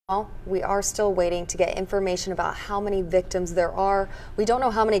We are still waiting to get information about how many victims there are. We don't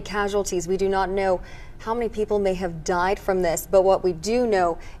know how many casualties. We do not know how many people may have died from this. But what we do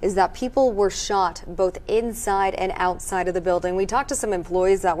know is that people were shot both inside and outside of the building. We talked to some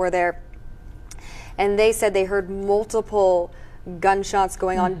employees that were there, and they said they heard multiple gunshots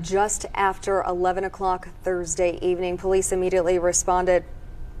going on just after 11 o'clock Thursday evening. Police immediately responded,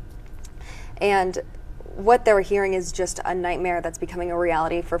 and what they're hearing is just a nightmare that's becoming a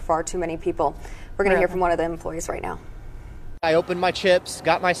reality for far too many people. We're going to hear from one of the employees right now. I opened my chips,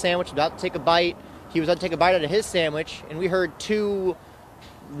 got my sandwich, about to take a bite. He was about to take a bite out of his sandwich, and we heard two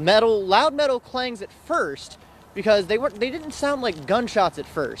loud metal clangs at first, because they didn't sound like gunshots at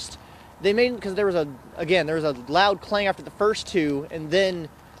first. They made, because there was a loud clang after the first two, and then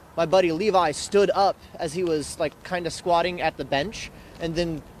my buddy Levi stood up as he was like kind of squatting at the bench, and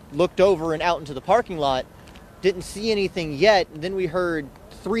then looked over and out into the parking lot, didn't see anything yet, and then we heard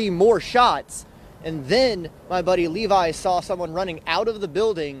three more shots, and then my buddy Levi saw someone running out of the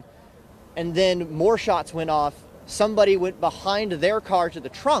building, and then more shots went off. Somebody went behind their car to the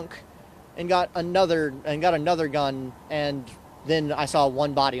trunk and got another gun, and then I saw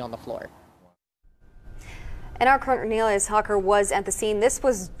one body on the floor. And our Cornelius Hawker was at the scene. This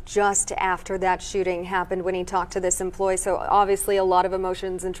was just after that shooting happened when he talked to this employee. So obviously a lot of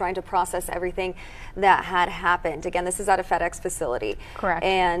emotions and trying to process everything that had happened. Again, this is at a FedEx facility. Correct.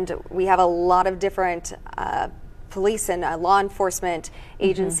 And we have a lot of different police and law enforcement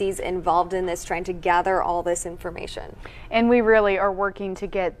agencies involved in this, trying to gather all this information. And we really are working to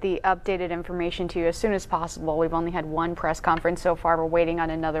get the updated information to you as soon as possible. We've only had one press conference so far. We're waiting on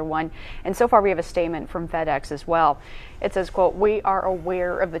another one. And so far we have a statement from FedEx as well. It says, quote, "We are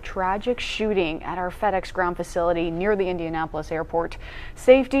aware of the tragic shooting at our FedEx ground facility near the Indianapolis airport.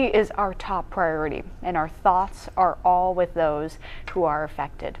 Safety is our top priority, and our thoughts are all with those who are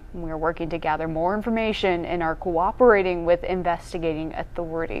affected. We are working to gather more information and are cooperating with investigating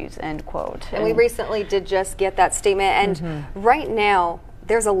authorities," end quote. And we recently did just get that statement, and right now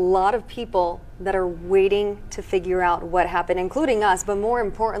there's a lot of people that are waiting to figure out what happened, including us, but more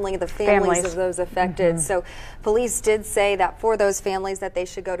importantly the families of those affected. So police did say that for those families that they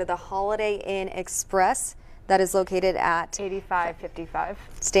should go to the Holiday Inn Express that is located at 8555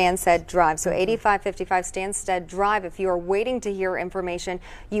 Stansted Drive. So 8555 Stansted Drive. If you are waiting to hear information,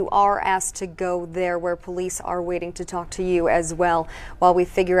 you are asked to go there, where police are waiting to talk to you as well, while we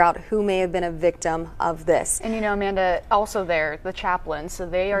figure out who may have been a victim of this. And you know, Amanda, also there, the chaplains, so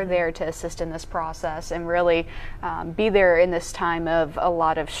they are there to assist in this process and really be there in this time of a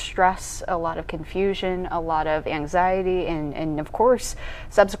lot of stress, a lot of confusion, a lot of anxiety, and of course,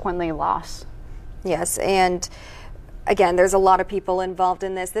 subsequently loss. Yes, and again, there's a lot of people involved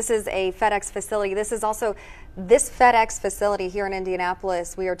in this. This is a FedEx facility. This is also, this FedEx facility here in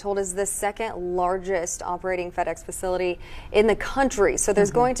Indianapolis, we are told, is the second largest operating FedEx facility in the country. So there's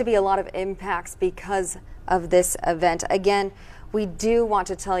going to be a lot of impacts because of this event. Again, we do want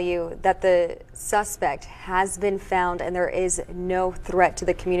to tell you that the suspect has been found and there is no threat to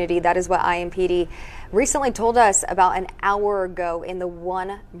the community. That is what IMPD recently told us about an hour ago in the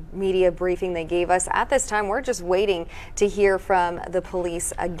one media briefing they gave us. At this time, we're just waiting to hear from the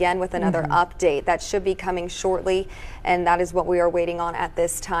police again with another update that should be coming shortly, and that is what we are waiting on at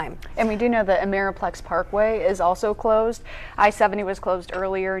this time. And we do know that Ameriplex Parkway is also closed. I-70 was closed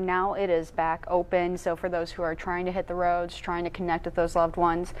earlier. Now it is back open. So for those who are trying to hit the roads, trying to connect with those loved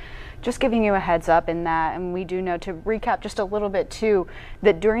ones, just giving you a heads up in that. And we do know, to recap just a little bit too,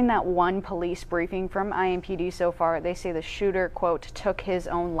 that during that one police briefing from IMPD so far, they say the shooter, quote, took his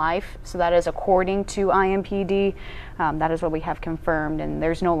own life. So that is according to IMPD. That is what we have confirmed, and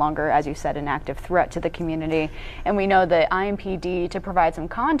there's no longer, as you said, an active threat to the community. And we know that IMPD, to provide some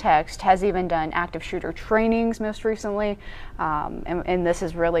context, has even done active shooter trainings most recently, and this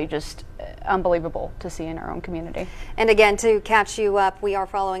is really just unbelievable to see in our own community. And again, to catch you up, we are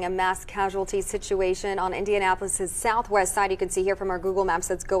following a mass casualty situation on Indianapolis's southwest side. You can see here from our Google Maps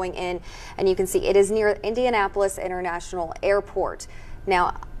that's going in, and you can see it is near Indianapolis International Airport.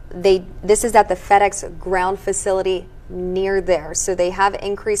 Now, this is at the FedEx ground facility near there. So they have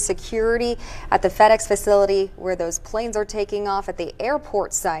increased security at the FedEx facility where those planes are taking off at the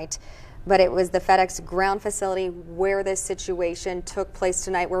airport site. But it was the FedEx ground facility where this situation took place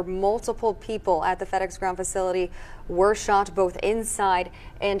tonight, where multiple people at the FedEx ground facility were shot both inside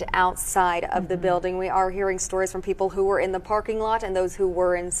and outside of the building. We are hearing stories from people who were in the parking lot and those who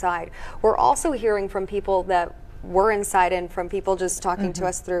were inside. We're also hearing from people that we're inside in from people just talking to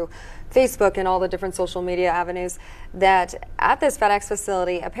us through Facebook and all the different social media avenues, that at this FedEx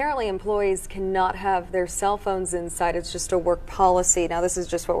facility, apparently employees cannot have their cell phones inside. It's just a work policy. Now, this is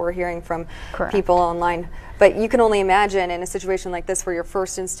just what we're hearing from people online. But you can only imagine in a situation like this where your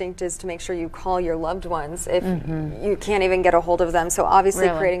first instinct is to make sure you call your loved ones if you can't even get a hold of them. So obviously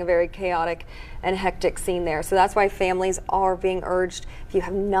creating a very chaotic and hectic scene there. So that's why families are being urged, if you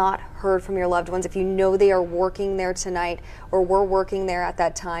have not heard from your loved ones, if you know they are working there tonight or were working there at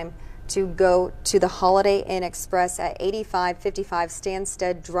that time, to go to the Holiday Inn Express at 8555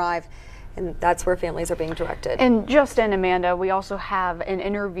 Stansted Drive. And that's where families are being directed. And just in, Amanda, we also have an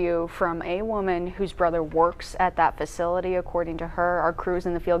interview from a woman whose brother works at that facility. According to her, our crews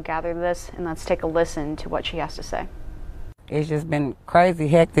in the field gathered this, and let's take a listen to what she has to say. It's just been crazy,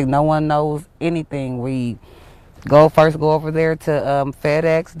 hectic. No one knows anything. We go over there to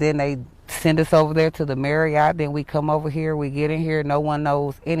FedEx, then they send us over there to the Marriott, then we come over here, we get in here, no one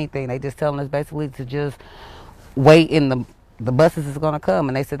knows anything. They just telling us basically to just wait in the buses is going to come,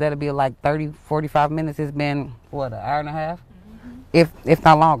 and they said that'll be like 30, 45 minutes. It's been, what, an hour and a half? If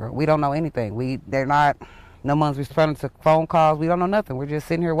not longer. We don't know anything. No one's responding to phone calls. We don't know nothing. We're just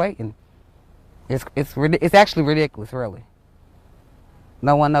sitting here waiting. It's actually ridiculous, really.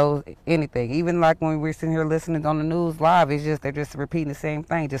 No one knows anything. Even like when we're sitting here listening on the news live, they're just repeating the same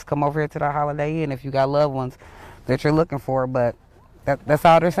thing. Just come over here to the Holiday Inn if you got loved ones that you're looking for, but that's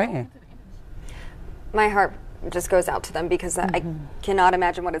all they're saying. My heart just goes out to them because I cannot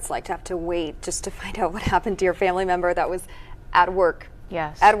imagine what it's like to have to wait just to find out what happened to your family member that was at work.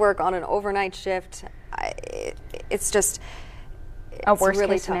 Yes. At work on an overnight shift. It's just a worst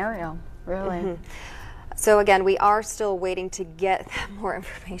really case scenario, really. So again, we are still waiting to get more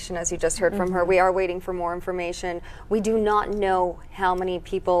information, as you just heard from her. We are waiting for more information. We do not know how many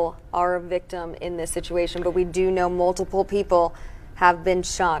people are a victim in this situation, but we do know multiple people have been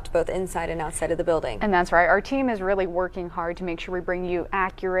shot both inside and outside of the building. And that's right. Our team is really working hard to make sure we bring you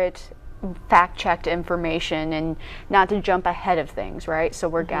accurate, fact-checked information and not to jump ahead of things, right? So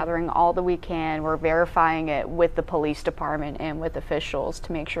we're gathering all that we can. We're verifying it with the police department and with officials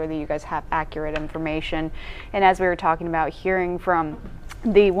to make sure that you guys have accurate information. And as we were talking about, hearing from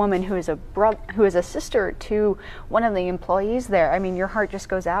the woman who is a sister to one of the employees there, I mean, your heart just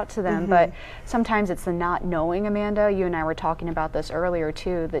goes out to them. But sometimes it's the not knowing, Amanda. You and I were talking about this earlier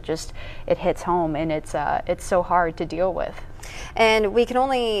too, that just it hits home, and it's so hard to deal with. And we can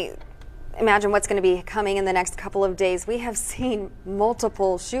only imagine what's going to be coming in the next couple of days. We have seen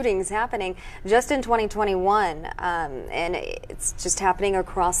multiple shootings happening just in 2021, and it's just happening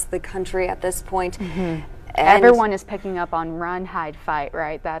across the country at this point. Everyone is picking up on run, hide, fight,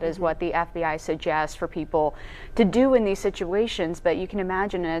 right? That is what the FBI suggests for people to do in these situations. But you can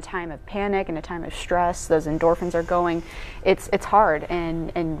imagine in a time of panic, in a time of stress, those endorphins are going. It's hard,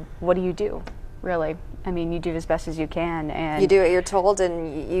 and what do you do, really? I mean, you do as best as you can, and you do what you're told,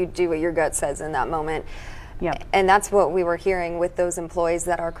 and you do what your gut says in that moment. Yep. And that's what we were hearing with those employees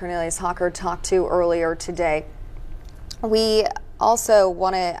that our Cornelius Hawker talked to earlier today. We also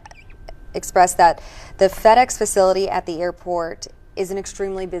want to express that the FedEx facility at the airport is an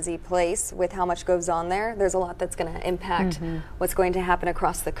extremely busy place with how much goes on there. There's a lot that's going to impact what's going to happen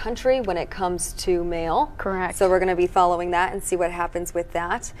across the country when it comes to mail. Correct. So we're going to be following that and see what happens with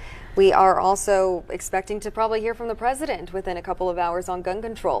that. We are also expecting to probably hear from the president within a couple of hours on gun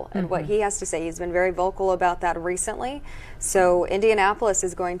control and what he has to say. He's been very vocal about that recently. So Indianapolis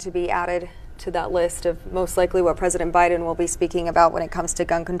is going to be added to that list of most likely what President Biden will be speaking about when it comes to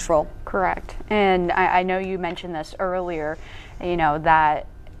gun control. Correct. And I know you mentioned this earlier, you know, that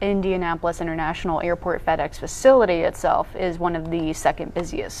Indianapolis International Airport FedEx facility itself is one of the second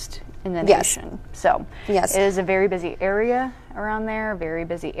busiest in the nation. So it is a very busy area around there, very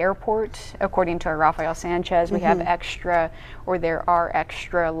busy airport. According to Rafael Sanchez, we have there are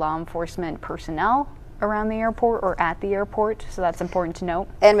extra law enforcement personnel around the airport or at the airport, so that's important to note.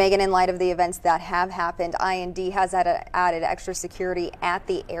 And Megan, in light of the events that have happened, IND has added extra security at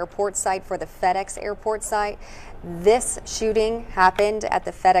the airport site for the FedEx airport site. This shooting happened at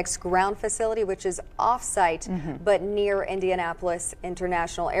the FedEx ground facility, which is off-site, but near Indianapolis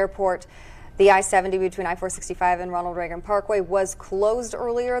International Airport. The I-70 between I-465 and Ronald Reagan Parkway was closed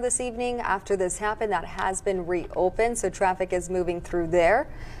earlier this evening. After this happened, that has been reopened, so traffic is moving through there.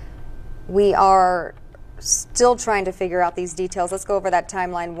 We are still trying to figure out these details. Let's go over that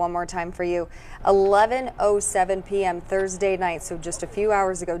timeline one more time for you. 11:07 p.m. Thursday night, so just a few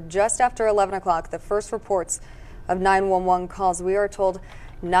hours ago, just after 11 o'clock, the first reports of 911 calls. We are told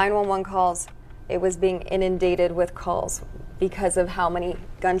 911 calls, it was being inundated with calls. because of how many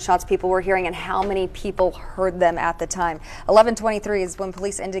gunshots people were hearing and how many people heard them at the time. 11:23 is when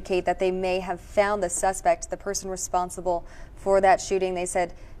police indicate that they may have found the suspect, the person responsible for that shooting. They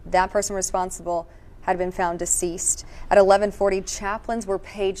said that person responsible had been found deceased. At 11:40, chaplains were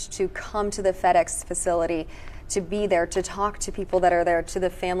paged to come to the FedEx facility, to be there, to talk to people that are there, to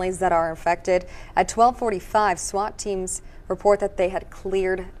the families that are infected. At 12:45, SWAT teams report that they had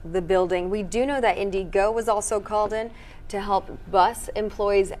cleared the building. We do know that Indigo was also called in to help bus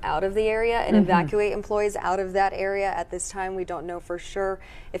employees out of the area and evacuate employees out of that area. At this time, we don't know for sure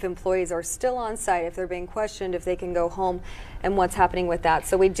if employees are still on site, if they're being questioned, if they can go home, and what's happening with that.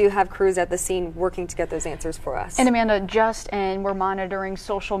 So we do have crews at the scene working to get those answers for us. And Amanda, we're monitoring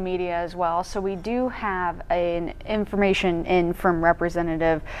social media as well. So we do have an information in from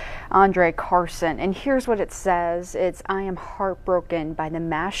Representative Andre Carson. And here's what it says. It's, "I am heartbroken by the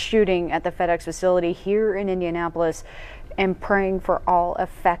mass shooting at the FedEx facility here in Indianapolis and praying for all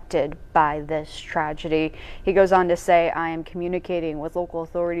affected by this tragedy." He goes on to say, "I am communicating with local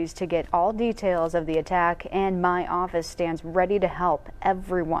authorities to get all details of the attack, and my office stands ready to help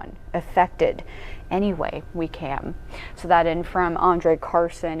everyone affected any way we can." So that in from Andre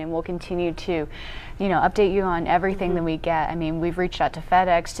Carson, and we'll continue to, update you on everything that we get. I mean, we've reached out to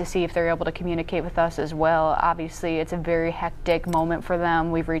FedEx to see if they're able to communicate with us as well. Obviously, it's a very hectic moment for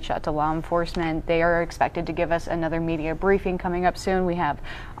them. We've reached out to law enforcement. They are expected to give us another media briefing coming up soon. We have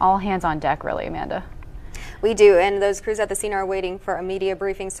all hands on deck, really, Amanda. We do, and those crews at the scene are waiting for a media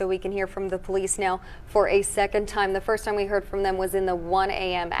briefing so we can hear from the police now for a second time. The first time we heard from them was in the 1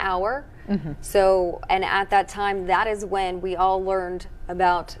 a.m. hour. So, and at that time, that is when we all learned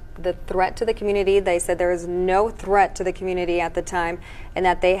about the threat to the community. They said there is no threat to the community at the time, and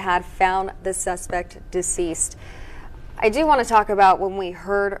that they had found the suspect deceased. I do want to talk about when we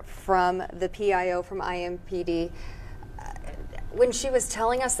heard from the PIO from IMPD. When she was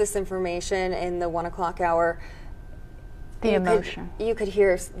telling us this information in the 1 o'clock hour, you could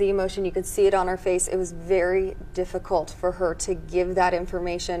hear the emotion, you could see it on her face. It was very difficult for her to give that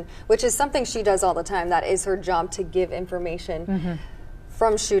information, which is something she does all the time. That is her job, to give information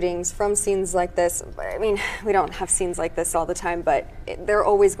from shootings, from scenes like this. I mean, we don't have scenes like this all the time, but they're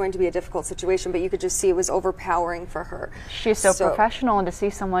always going to be a difficult situation, but you could just see it was overpowering for her. She's so professional, and to see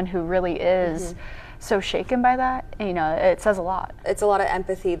someone who really is so shaken by that, it says a lot. It's a lot of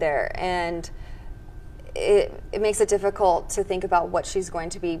empathy there, and it makes it difficult to think about what she's going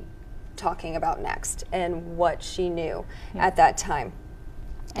to be talking about next and what she knew at that time.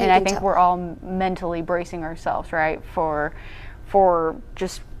 And I think we're all mentally bracing ourselves, right, for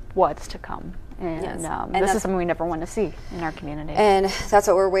just what's to come. And, this is something we never want to see in our community. And that's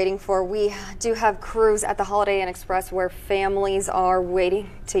what we're waiting for. We do have crews at the Holiday Inn Express where families are waiting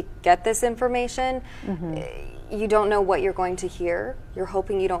to get this information. You don't know what you're going to hear. You're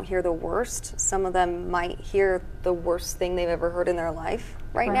hoping you don't hear the worst. Some of them might hear the worst thing they've ever heard in their life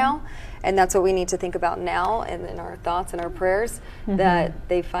right now. And that's what we need to think about now, and in our thoughts and our prayers, that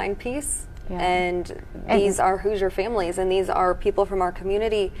they find peace. And these are Hoosier families, and these are people from our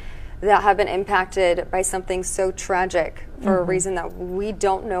community that have been impacted by something so tragic for a reason that we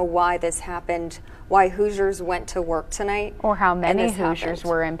don't know why this happened, why Hoosiers went to work tonight. Or how many Hoosiers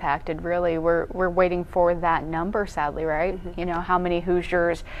were impacted, really. We're waiting for that number, sadly, right? How many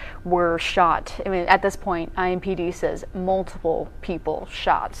Hoosiers were shot. I mean, at this point, IMPD says multiple people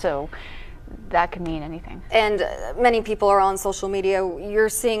shot, so that could mean anything. And many people are on social media. You're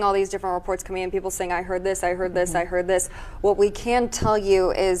seeing all these different reports coming in, people saying, I heard this, I heard this, I heard this. What we can tell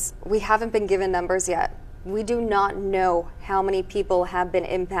you is we haven't been given numbers yet. We do not know how many people have been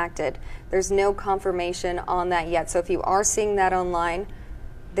impacted. There's no confirmation on that yet. So if you are seeing that online,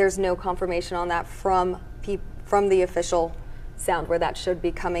 there's no confirmation on that from the official sound where that should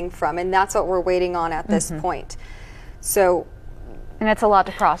be coming from. And that's what we're waiting on at this point. So. And it's a lot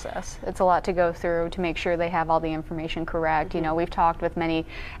to process. It's a lot to go through to make sure they have all the information correct. We've talked with many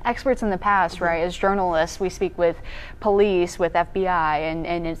experts in the past, right? As journalists, we speak with police, with FBI,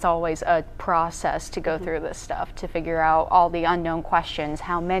 and it's always a process to go through this stuff, to figure out all the unknown questions.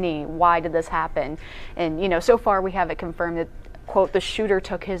 How many? Why did this happen? And, so far we have it confirmed that, quote, the shooter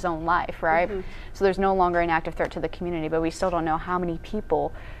took his own life, right? So there's no longer an active threat to the community, but we still don't know how many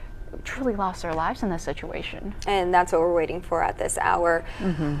people truly lost their lives in this situation. And that's what we're waiting for at this hour.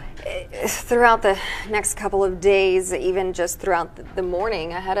 Throughout the next couple of days, even just throughout the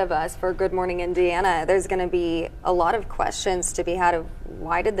morning ahead of us for Good Morning Indiana, there's going to be a lot of questions to be had of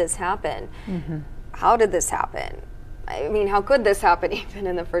why did this happen? How did this happen? I mean, how could this happen even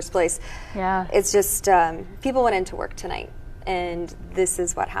in the first place? Yeah. It's just people went into work tonight, and this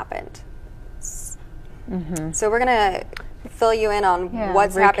is what happened. So we're going to fill you in on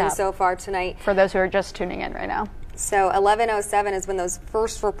what's happened so far tonight. For those who are just tuning in right now. So 11:07 is when those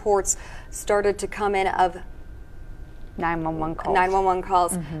first reports started to come in of 911 calls. 911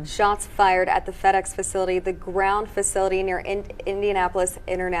 calls. Shots fired at the FedEx facility, the ground facility near Indianapolis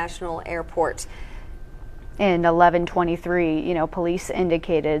International Airport. In 11:23, police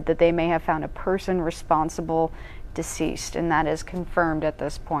indicated that they may have found a person responsible deceased, and that is confirmed at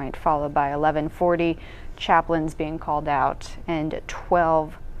this point, followed by 11:40, chaplains being called out, and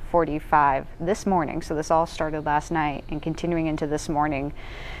 12:45 this morning. So this all started last night and continuing into this morning.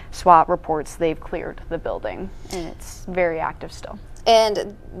 SWAT reports they've cleared the building, and it's very active still.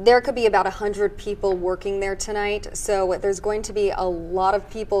 And there could be about 100 people working there tonight, so there's going to be a lot of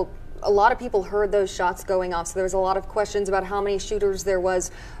people. A lot of people heard those shots going off, so there was a lot of questions about how many shooters there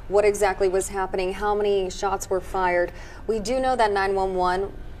was, what exactly was happening, how many shots were fired. We do know that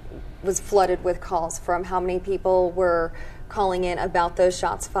 911 was flooded with calls from how many people were calling in about those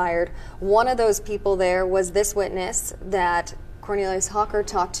shots fired. One of those people there was this witness that Cornelius Hawker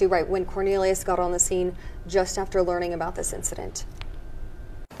talked to right when Cornelius got on the scene just after learning about this incident.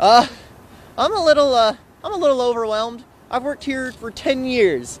 I'm a little overwhelmed. I've worked here for 10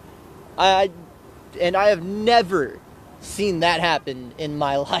 years. And I have never seen that happen in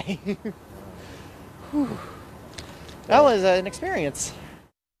my life. That was an experience.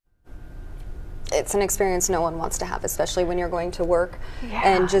 It's an experience no one wants to have, especially when you're going to work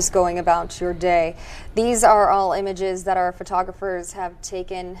and just going about your day. These are all images that our photographers have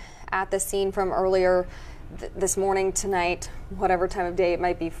taken at the scene from earlier this morning, tonight, whatever time of day it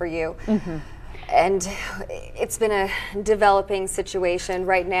might be for you. And it's been a developing situation.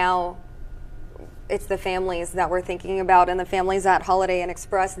 Right now, it's the families that we're thinking about, and the families at Holiday Inn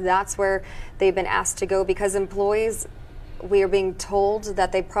Express. That's where they've been asked to go because employees, we are being told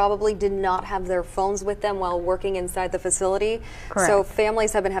that they probably did not have their phones with them while working inside the facility. Correct. So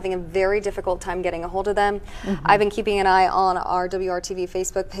families have been having a very difficult time getting a hold of them. I've been keeping an eye on our WRTV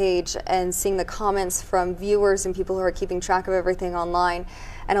Facebook page and seeing the comments from viewers and people who are keeping track of everything online.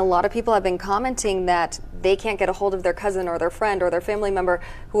 And a lot of people have been commenting that they can't get a hold of their cousin or their friend or their family member,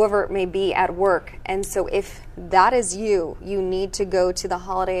 whoever it may be at work. And so if that is you, you need to go to the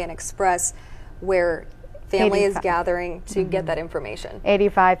Holiday Inn Express where family is gathering to get that information.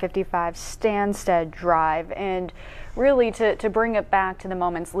 8555 Stansted Drive. And really to bring it back to the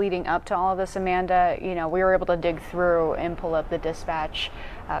moments leading up to all of this, Amanda, we were able to dig through and pull up the dispatch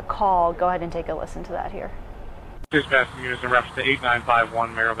call. Go ahead and take a listen to that here. Dispatch units in reference to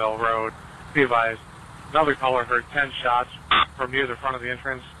 8951 Maribel Road. Be advised, another caller heard 10 shots from near the front of the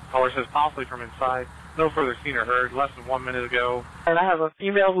entrance. Caller says possibly from inside. No further seen or heard. Less than 1 minute ago. And I have a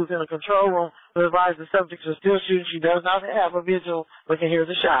female who's in the control room who advised the subject is still shooting. She does not have a visual, but can hear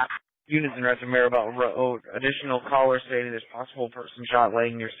the shot. Units in reference to Maribel Road. Additional caller stating there's possible person shot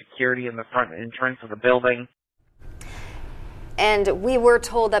laying near security in the front entrance of the building. And we were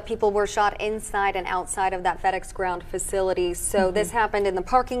told that people were shot inside and outside of that FedEx ground facility. So this happened in the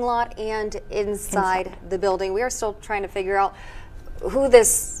parking lot and inside the building. We are still trying to figure out who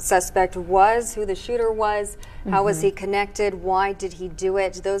this suspect was, who the shooter was, how was he connected, why did he do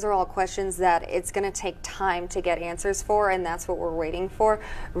it. Those are all questions that it's going to take time to get answers for, and that's what we're waiting for.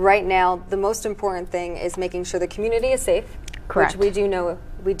 Right now, the most important thing is making sure the community is safe. Correct. Which we do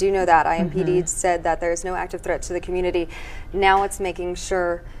know that. IMPD said that there's no active threat to the community. Now it's making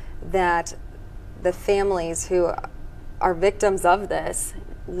sure that the families who are victims of this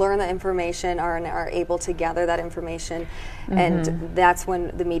learn the information, are able to gather that information, and that's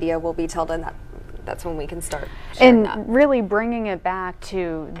when the media will be told, and that's when we can start sharing that. Really bringing it back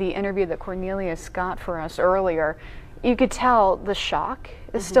to the interview that Cornelius got for us earlier, you could tell the shock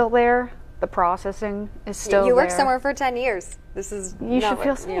is still there. The processing is still there. You worked somewhere for 10 years. This is you should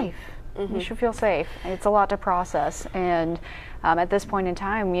feel safe. You should feel safe. It's a lot to process, and at this point in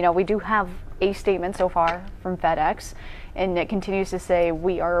time, we do have a statement so far from FedEx, and it continues to say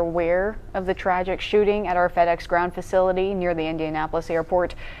we are aware of the tragic shooting at our FedEx ground facility near the Indianapolis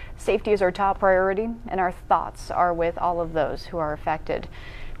airport. Safety is our top priority, and our thoughts are with all of those who are affected.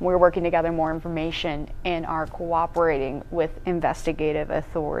 We're working to gather more information and are cooperating with investigative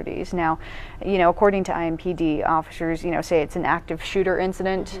authorities. Now, according to IMPD, officers, say it's an active shooter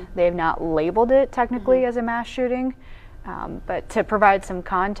incident. They have not labeled it technically as a mass shooting, but to provide some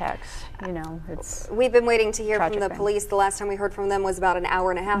context, it's We've been waiting to hear from the police. The last time we heard from them was about an hour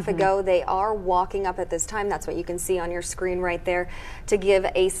and a half ago. They are walking up at this time. That's what you can see on your screen right there to give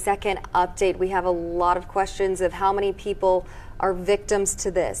a second update. We have a lot of questions of how many people are victims to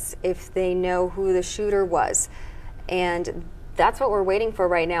this, if they know who the shooter was. And that's what we're waiting for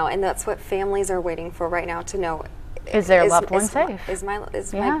right now, and that's what families are waiting for right now, to know Is their loved one safe? Is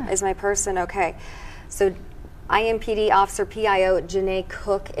my person okay? So IMPD Officer PIO Janae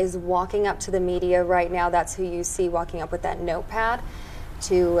Cook is walking up to the media right now. That's who you see walking up with that notepad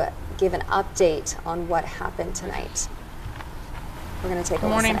to give an update on what happened tonight. We're going to take a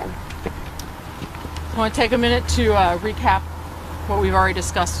listen in. I want to take a minute to recap what we've already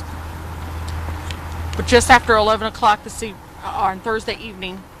discussed. But just after 11 o'clock on Thursday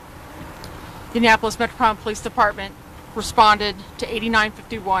evening, the Indianapolis Metropolitan Police Department responded to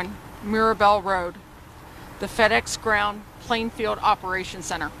 8951 Mirabelle Road, the FedEx Ground Plainfield Operations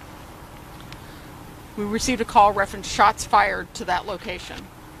Center. We received a call referencing shots fired to that location.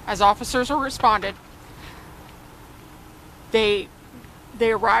 As officers responded, they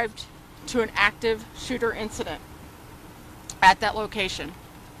arrived to an active shooter incident at that location.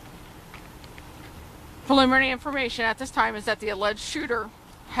 Preliminary information at this time is that the alleged shooter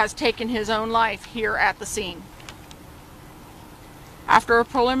has taken his own life here at the scene. After a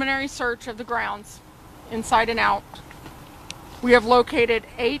preliminary search of the grounds, inside and out, we have located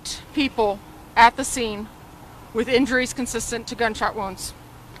 8 people at the scene with injuries consistent to gunshot wounds.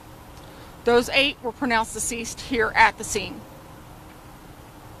 Those 8 were pronounced deceased here at the scene.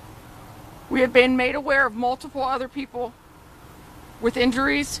 We have been made aware of multiple other people with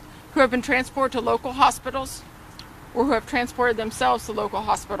injuries who have been transported to local hospitals or who have transported themselves to local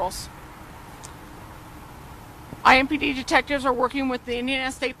hospitals. IMPD detectives are working with the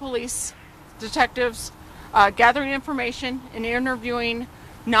Indiana State Police detectives, gathering information and interviewing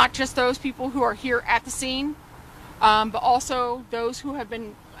not just those people who are here at the scene, but also those who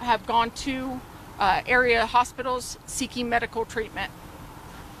have gone to area hospitals seeking medical treatment.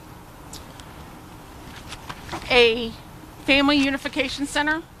 A family unification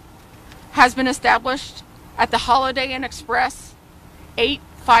center has been established at the Holiday Inn Express,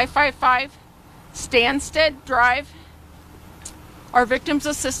 8555 Stansted Drive. Our victims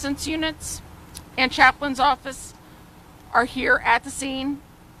assistance units and chaplain's office are here at the scene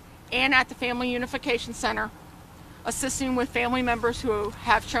and at the Family Unification Center, assisting with family members who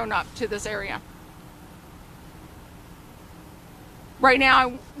have shown up to this area. Right now,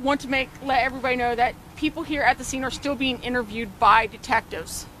 I want to let everybody know that people here at the scene are still being interviewed by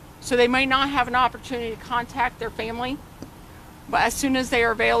detectives. So they might not have an opportunity to contact their family, but as soon as they are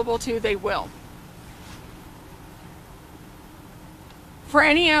available to, they will. For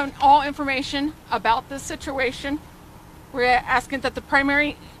any and all information about this situation, we're asking that the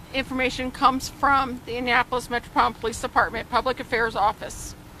primary information comes from the Indianapolis Metropolitan Police Department Public Affairs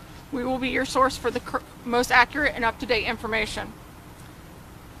Office. We will be your source for the most accurate and up-to-date information.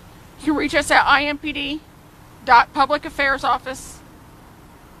 You can reach us at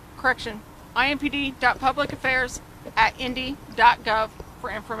impd.publicaffairs@indy.gov for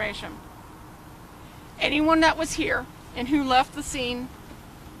information. Anyone that was here and who left the scene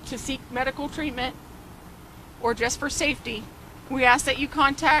to seek medical treatment or just for safety, we ask that you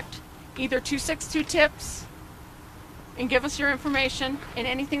contact either 262-TIPS and give us your information and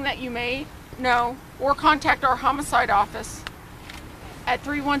anything that you may know, or contact our homicide office at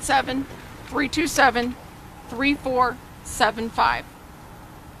 317-327-3475.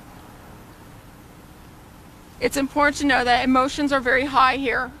 It's important to know that emotions are very high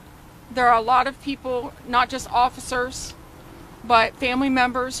here. There are a lot of people, not just officers, but family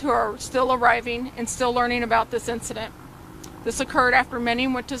members who are still arriving and still learning about this incident. This occurred after many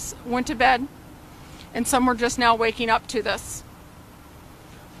went to bed, and some were just now waking up to this.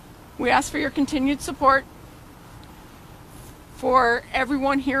 We ask for your continued support for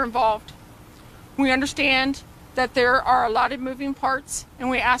everyone here involved. We understand that there are a lot of moving parts, and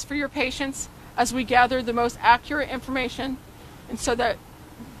we ask for your patience as we gather the most accurate information, and so that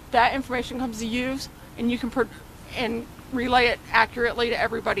that information comes to you and you can and relay it accurately to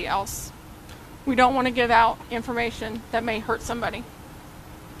everybody else. We don't want to give out information that may hurt somebody.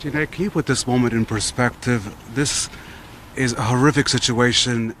 Janae, can you put this moment in perspective? This is a horrific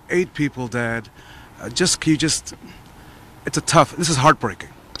situation. 8 people dead. This is heartbreaking.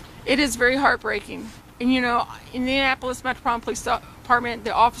 It is very heartbreaking. And you know, in the Indianapolis Metropolitan Police Department,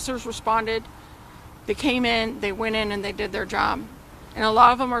 the officers responded. They came in, they went in, and they did their job. And a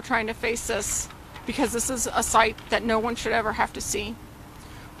lot of them are trying to face this because this is a sight that no one should ever have to see.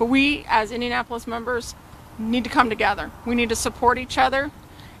 But we, as Indianapolis members, need to come together. We need to support each other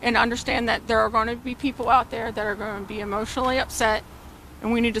and understand that there are going to be people out there that are going to be emotionally upset,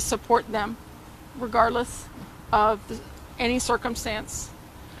 and we need to support them regardless of any circumstance.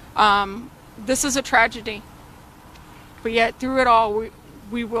 This is a tragedy, but yet through it all,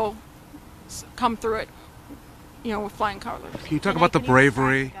 we will come through it, you know, with flying colors. Can you talk about the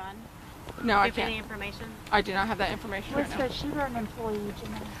bravery? No, I Give can't. any information? I do not have that information Was right now. the shooter an employee,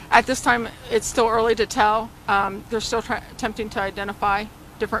 Janae? At this time, it's still early to tell. They're still attempting to identify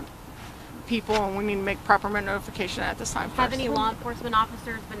different people, and we need to make proper notification at this time first. Have any law enforcement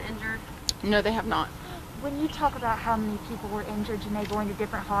officers been injured? No, they have not. When you talk about how many people were injured, Janae, going to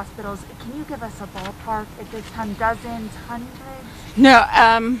different hospitals, can you give us a ballpark at this time? Dozens, hundreds?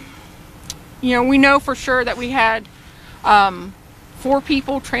 No, you know, we know for sure that we had 4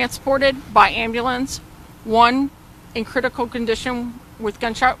 people transported by ambulance, 1 in critical condition with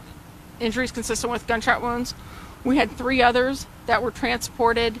gunshot injuries consistent with gunshot wounds. We had 3 others that were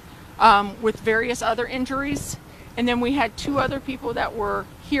transported with various other injuries. And then we had 2 other people that were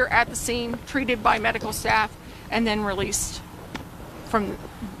here at the scene, treated by medical staff, and then released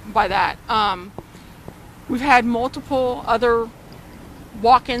by that. We've had multiple other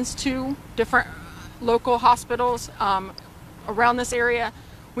walk-ins to different local hospitals around this area.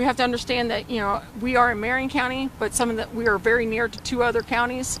 We have to understand that, you know, we are in Marion County, but we are very near to 2 other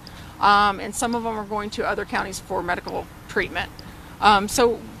counties, and some of them are going to other counties for medical treatment.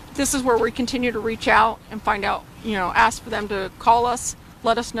 So this is where we continue to reach out and find out, you know, ask for them to call us,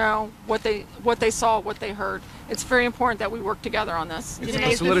 let us know what they saw, what they heard. It's very important that we work together on this.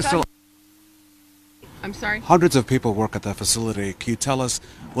 I'm sorry? Hundreds of people work at that facility. Can you tell us,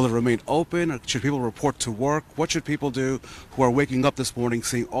 will it remain open? Or should people report to work? What should people do who are waking up this morning,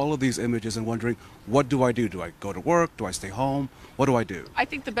 seeing all of these images and wondering, what do I do? Do I go to work? Do I stay home? What do I do? I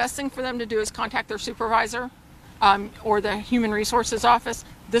think the best thing for them to do is contact their supervisor or the Human Resources Office.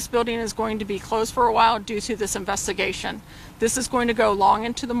 This building is going to be closed for a while due to this investigation. This is going to go long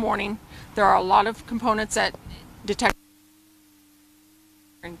into the morning. There are a lot of components that detect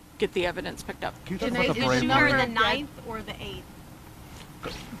and get the evidence picked up. Is the shooter the 9th or the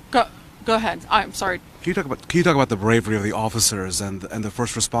 8th? Go ahead. I'm sorry. Can you talk about the bravery of the officers and the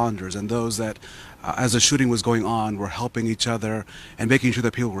first responders and those that, as the shooting was going on, were helping each other and making sure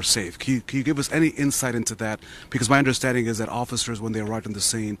that people were safe? Can you give us any insight into that? Because my understanding is that officers, when they arrived on the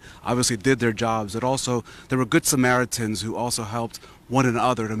scene, obviously did their jobs, but also there were good Samaritans who also helped one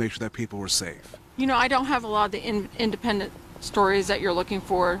another to make sure that people were safe. You know, I don't have a lot of the independent stories that you're looking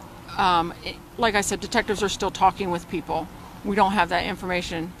for. Like I said, detectives are still talking with people. We don't have that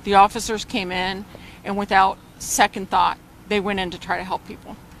information. The officers came in, and without second thought, they went in to try to help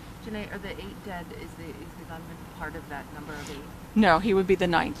people. Janae, are the 8 dead? Is the gunman part of that number of 8? No, he would be the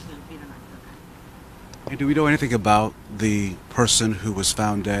 9th. And do we know anything about the person who was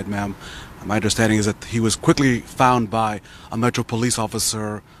found dead, ma'am? My understanding is that he was quickly found by a Metro police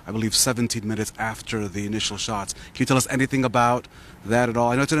officer, I believe 17 minutes after the initial shots. Can you tell us anything about that at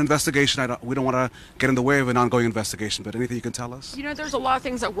all? I know it's an investigation. We don't want to get in the way of an ongoing investigation, but anything you can tell us? You know, there's a lot of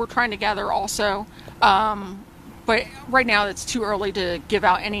things that we're trying to gather also, but right now it's too early to give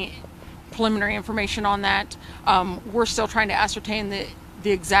out any preliminary information on that. We're still trying to ascertain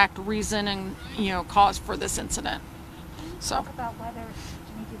the exact reason and, you know, cause for this incident. So. Talk about whether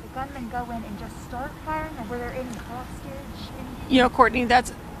did the gunman go in and just start firing, or were there any hostage? You know, Courtney,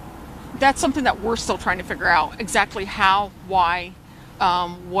 that's something that we're still trying to figure out exactly how, why,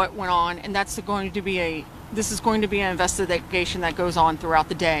 what went on, and this is going to be an investigation that goes on throughout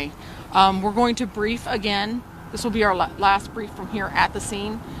the day. We're going to brief again. This will be our last brief from here at the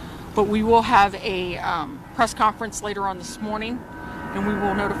scene, but we will have a press conference later on this morning, and we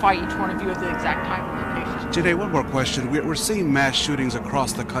will notify each one of you of the exact time and location. Janae, one more question. We're seeing mass shootings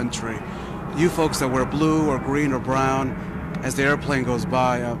across the country. You folks that wear blue or green or brown as the airplane goes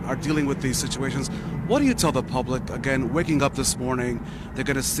by are dealing with these situations. What do you tell the public, again, waking up this morning, they're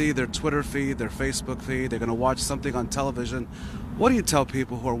going to see their Twitter feed, their Facebook feed, they're going to watch something on television. What do you tell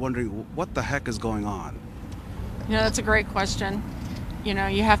people who are wondering what the heck is going on? You know, that's a great question. You know,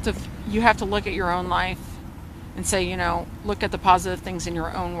 you have to look at your own life and say, you know, look at the positive things in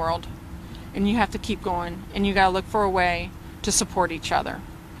your own world. And you have to keep going, and you got to look for a way to support each other.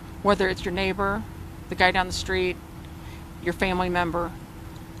 Whether it's your neighbor, the guy down the street, your family member,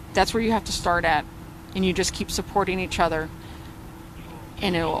 that's where you have to start at. And you just keep supporting each other,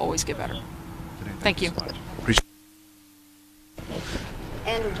 and it will always get better. Thank you.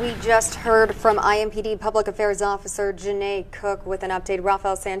 And we just heard from IMPD Public Affairs Officer Janae Cook with an update.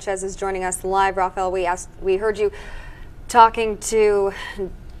 Rafael Sanchez is joining us live. Rafael, we heard you talking to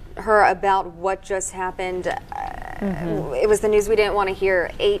her about what just happened. It was the news we didn't want to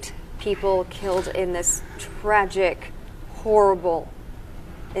hear. 8 people killed in this tragic, horrible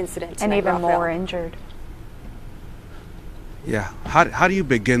incident. And even Rafael. more injured. Yeah. How do you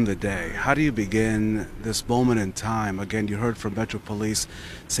begin the day? How do you begin this moment in time? Again, you heard from Metro Police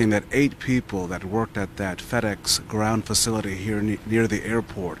saying that 8 people that worked at that FedEx ground facility here near the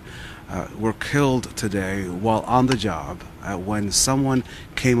airport were killed today while on the job when someone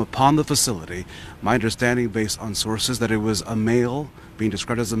came upon the facility. My understanding, based on sources, that it was a male, being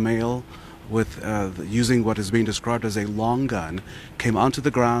described as a male, with using what is being described as a long gun, came onto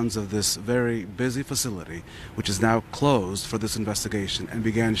the grounds of this very busy facility, which is now closed for this investigation, and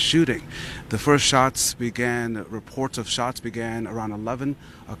began shooting. The first shots began, reports of shots began around 11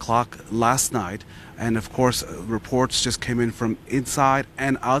 o'clock last night, and of course reports just came in from inside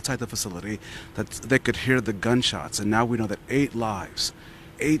and outside the facility that they could hear the gunshots, and now we know that 8 lives,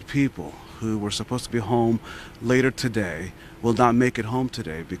 8 people who were supposed to be home later today will not make it home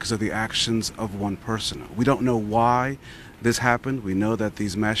today because of the actions of one person. We don't know why this happened. We know that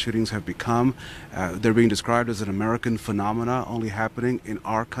these mass shootings have become, they're being described as an American phenomena, only happening in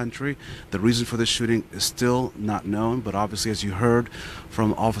our country. The reason for this shooting is still not known, but obviously, as you heard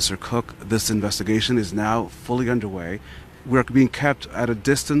from Officer Cook, this investigation is now fully underway. We're being kept at a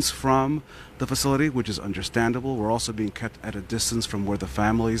distance from the facility, which is understandable. We're also being kept at a distance from where the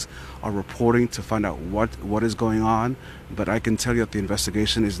families are reporting to find out what is going on. But I can tell you that the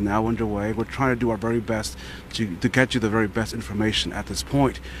investigation is now underway. We're trying to do our very best to get you the very best information at this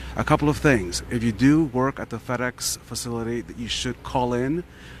point. A couple of things. If you do work at the FedEx facility, that you should call in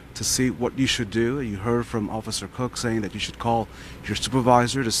to see what you should do. You heard from Officer Cook saying that you should call your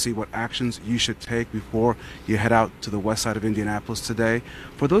supervisor to see what actions you should take before you head out to the west side of Indianapolis today.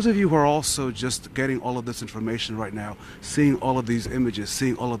 For those of you who are also just getting all of this information right now, seeing all of these images,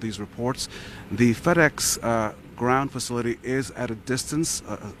 seeing all of these reports, the FedEx ground facility is at a distance,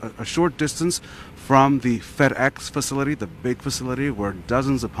 a short distance from the FedEx facility, the big facility where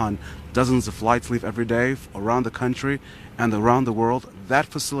dozens upon dozens of flights leave every day around the country and around the world. That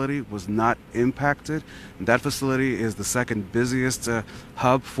facility was not impacted. That facility is the second busiest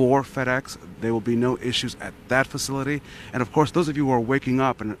hub for FedEx. There will be no issues at that facility. And of course, those of you who are waking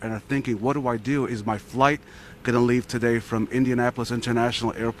up and are thinking, what do I do? Is my flight going to leave today from Indianapolis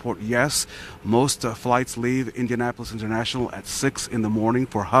International Airport? Yes, most flights leave Indianapolis International at 6 in the morning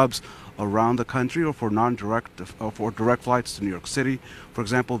for hubs around the country, or for non-direct or for direct flights to New York City, for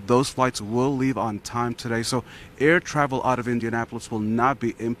example. Those flights will leave on time today. So air travel out of Indianapolis will not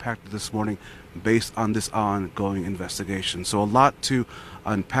be impacted this morning based on this ongoing investigation. So a lot to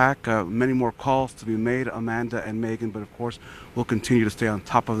unpack, many more calls to be made, Amanda and Megan, but of course we'll continue to stay on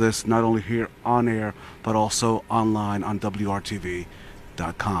top of this, not only here on air but also online on WRTV.com.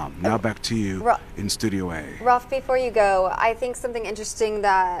 Now back to you in Studio A. Ralph, before you go, I think something interesting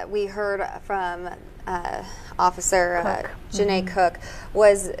that we heard from Officer Janae Cook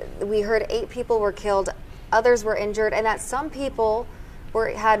was we heard 8 people were killed, others were injured, and that some people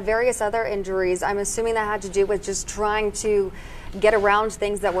had various other injuries. I'm assuming that had to do with just trying to get around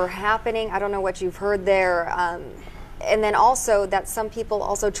things that were happening. I don't know what you've heard there. And then also that some people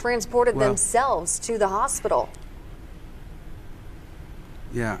also transported themselves to the hospital.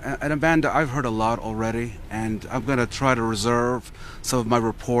 Yeah, and Amanda, I've heard a lot already, and I'm going to try to reserve some of my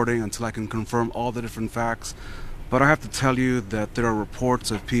reporting until I can confirm all the different facts. But I have to tell you that there are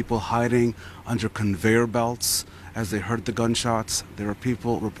reports of people hiding under conveyor belts as they heard the gunshots. There are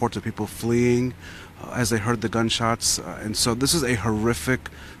reports of people fleeing as they heard the gunshots. And so this is a horrific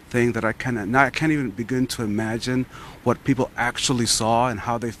thing that I can't even begin to imagine what people actually saw and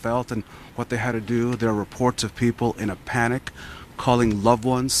how they felt and what they had to do. There are reports of people in a panic calling loved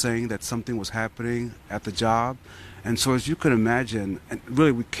ones saying that something was happening at the job. And so as you can imagine, and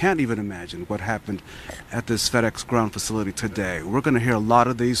really we can't even imagine what happened at this FedEx ground facility today. We're going to hear a lot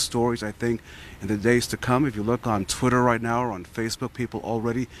of these stories, I think, in the days to come. If you look on Twitter right now or on Facebook, people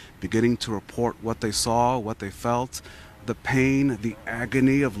already beginning to report what they saw, what they felt, the pain, the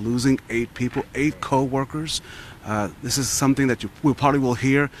agony of losing 8 people, 8 co-workers. This is something that we probably will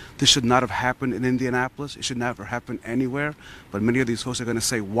hear. This should not have happened in Indianapolis. It should never happen anywhere. But many of these folks are going to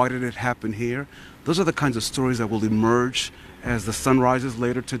say, why did it happen here? Those are the kinds of stories that will emerge as the sun rises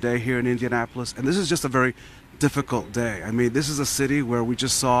later today here in Indianapolis. And this is just a very difficult day. I mean, this is a city where we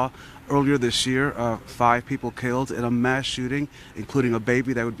just saw earlier this year 5 people killed in a mass shooting, including a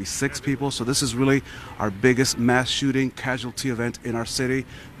baby. That would be 6 people. So this is really our biggest mass shooting casualty event in our city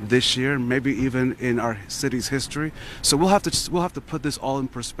this year, maybe even in our city's history. So we'll have to put this all in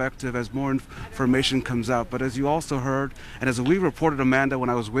perspective as more information comes out. But as you also heard, and as we reported, Amanda, when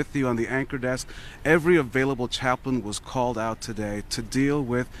I was with you on the anchor desk, every available chaplain was called out today to deal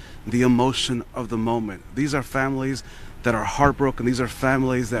with the emotion of the moment. These are families that are heartbroken. These are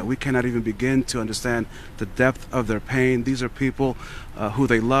families that we cannot even begin to understand the depth of their pain. These are people who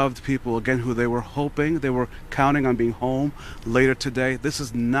they loved, people, again, who they were hoping, they were counting on being home later today. This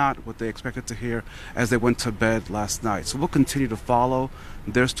is not what they expected to hear as they went to bed last night. So we'll continue to follow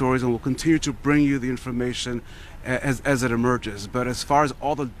their stories, and we'll continue to bring you the information as it emerges. But as far as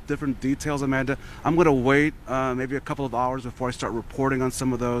all the different details, Amanda, I'm going to wait maybe a couple of hours before I start reporting on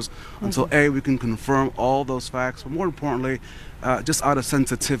some of those until A, we can confirm all those facts, but more importantly, just out of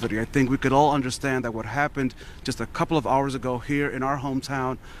sensitivity. I think we could all understand that what happened just a couple of hours ago here in our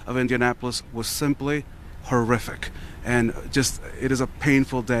hometown of Indianapolis was simply horrific. And just, it is a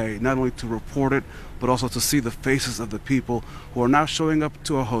painful day, not only to report it, but also to see the faces of the people who are now showing up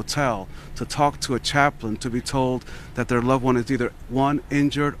to a hotel to talk to a chaplain to be told that their loved one is either, one,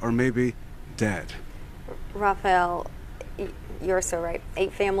 injured or maybe dead. Rafael, you're so right.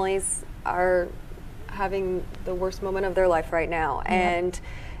 8 families are having the worst moment of their life right now. And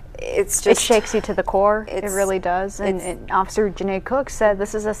it's just, it shakes you to the core. It really does. And Officer Janae Cook said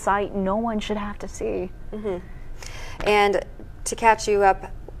this is a sight no one should have to see. And to catch you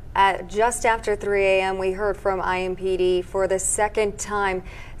up, at just after 3 a.m., we heard from IMPD for the second time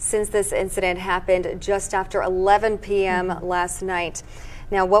since this incident happened just after 11 p.m. last night.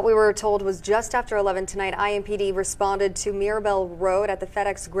 Now, what we were told was just after 11 tonight, IMPD responded to Mirabel Road at the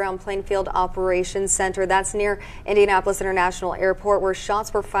FedEx Ground Plainfield Operations Center. That's near Indianapolis International Airport, where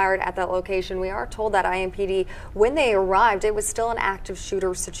shots were fired at that location. We are told that IMPD, when they arrived, it was still an active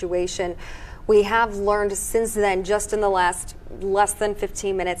shooter situation. We have learned since then, just in the last less than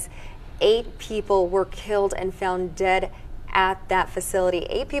 15 minutes, 8 people were killed and found dead at that facility.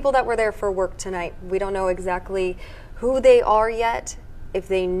 8 people that were there for work tonight. We don't know exactly who they are yet, if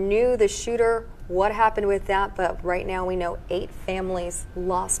they knew the shooter, what happened with that, but right now we know 8 families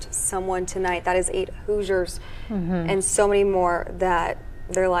lost someone tonight. That is 8 Hoosiers and so many more that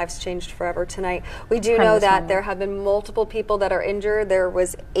their lives changed forever tonight. We do know that there have been multiple people that are injured. There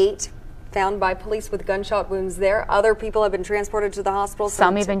was 8 found by police with gunshot wounds there. Other people have been transported to the hospital.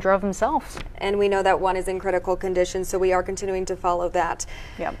 Some even drove themselves. And we know that one is in critical condition, so we are continuing to follow that.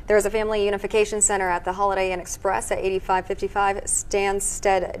 There's a family unification center at the Holiday Inn Express at 8555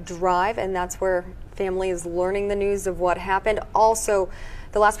 Stansted Drive, and that's where family is learning the news of what happened. Also,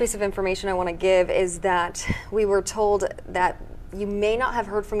 the last piece of information I want to give is that we were told that you may not have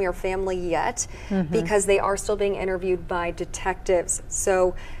heard from your family yet because they are still being interviewed by detectives.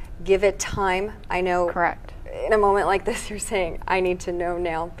 So give it time. I know. Correct. In a moment like this, you're saying, I need to know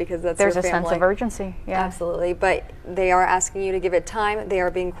now because that's there's your family. A sense of urgency. Yeah, absolutely. But they are asking you to give it time. They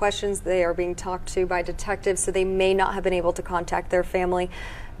are being questioned. They are being talked to by detectives, so they may not have been able to contact their family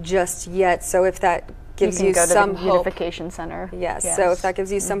just yet. So if that gives you go some to the hope, unification center. Yes. So if that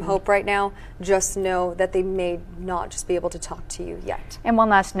gives you some hope right now, just know that they may not just be able to talk to you yet. And one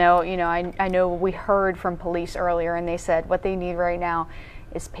last note, you know, I know we heard from police earlier, and they said what they need right now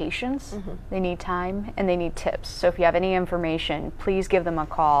is patience. They need time, and they need tips. So if you have any information, please give them a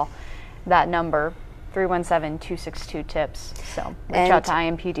call. That number, 317-262-TIPS. So reach out to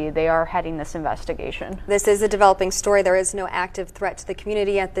IMPD. They are heading this investigation. This is a developing story. There is no active threat to the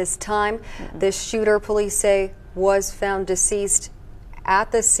community at this time. This shooter, police say, was found deceased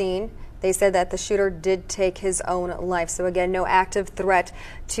at the scene. They said that the shooter did take his own life. So again, no active threat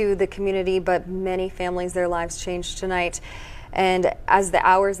to the community, but many families, their lives changed tonight. And as the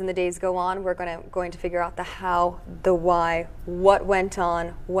hours and the days go on, we're going to figure out the how, the why, what went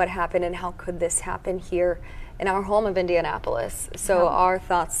on, what happened, and how could this happen here in our home of Indianapolis. So our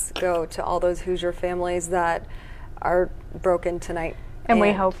thoughts go to all those Hoosier families that are broken tonight. And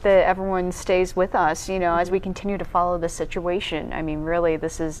we hope that everyone stays with us, you know, as we continue to follow the situation. I mean, really,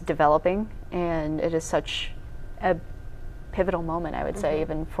 this is developing, and it is such a pivotal moment, I would say,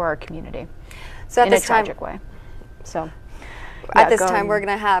 even for our community, so in a tragic way. So. At this time, we're going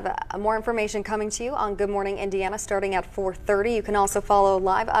to have more information coming to you on Good Morning Indiana starting at 4:30. You can also follow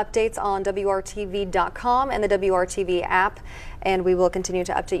live updates on WRTV.com and the WRTV app, and we will continue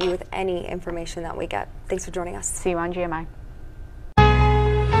to update you with any information that we get. Thanks for joining us. See you on GMI.